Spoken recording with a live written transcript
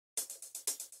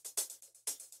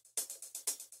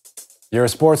You're a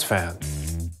sports fan.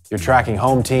 You're tracking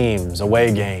home teams,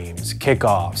 away games,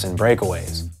 kickoffs, and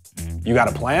breakaways. You got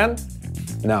a plan?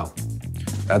 No.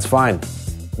 That's fine.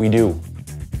 We do.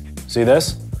 See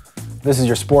this? This is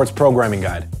your sports programming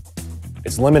guide.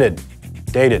 It's limited,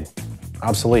 dated,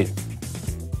 obsolete.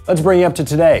 Let's bring you up to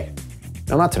today.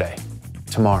 No, not today.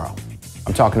 Tomorrow.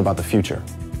 I'm talking about the future.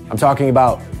 I'm talking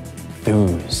about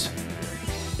Thuuz,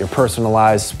 your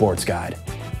personalized sports guide.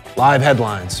 Live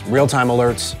headlines, real-time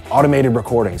alerts, automated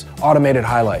recordings, automated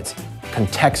highlights,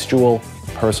 contextual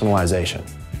personalization.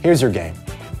 Here's your game.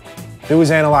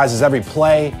 Thuuz analyzes every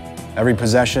play, every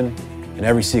possession, and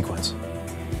every sequence.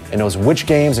 It knows which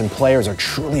games and players are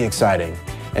truly exciting,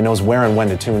 and knows where and when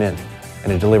to tune in.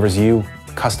 And it delivers you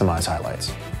customized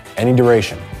highlights. Any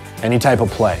duration, any type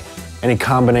of play, any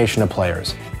combination of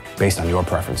players, based on your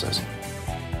preferences.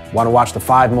 Want to watch the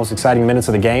 5 most exciting minutes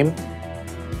of the game?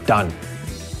 Done.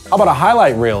 How about a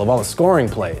highlight reel of all the scoring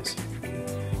plays?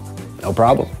 No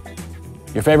problem.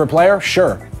 Your favorite player?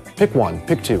 Sure. Pick 1,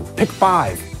 pick 2, pick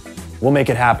 5. We'll make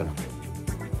it happen.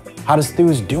 How does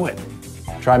Thuuz do it?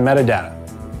 Try metadata.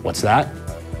 What's that?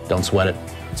 Don't sweat it.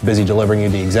 It's busy delivering you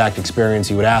the exact experience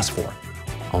you would ask for.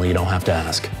 Only you don't have to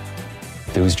ask.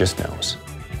 Thuuz just knows.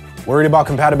 Worried about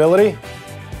compatibility?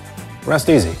 Rest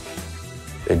easy.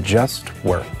 It just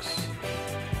works.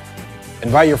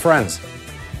 Invite your friends.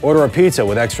 Order a pizza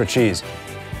with extra cheese.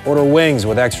 Order wings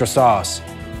with extra sauce.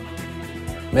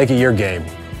 Make it your game.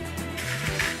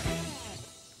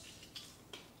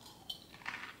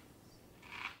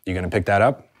 You gonna pick that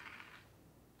up?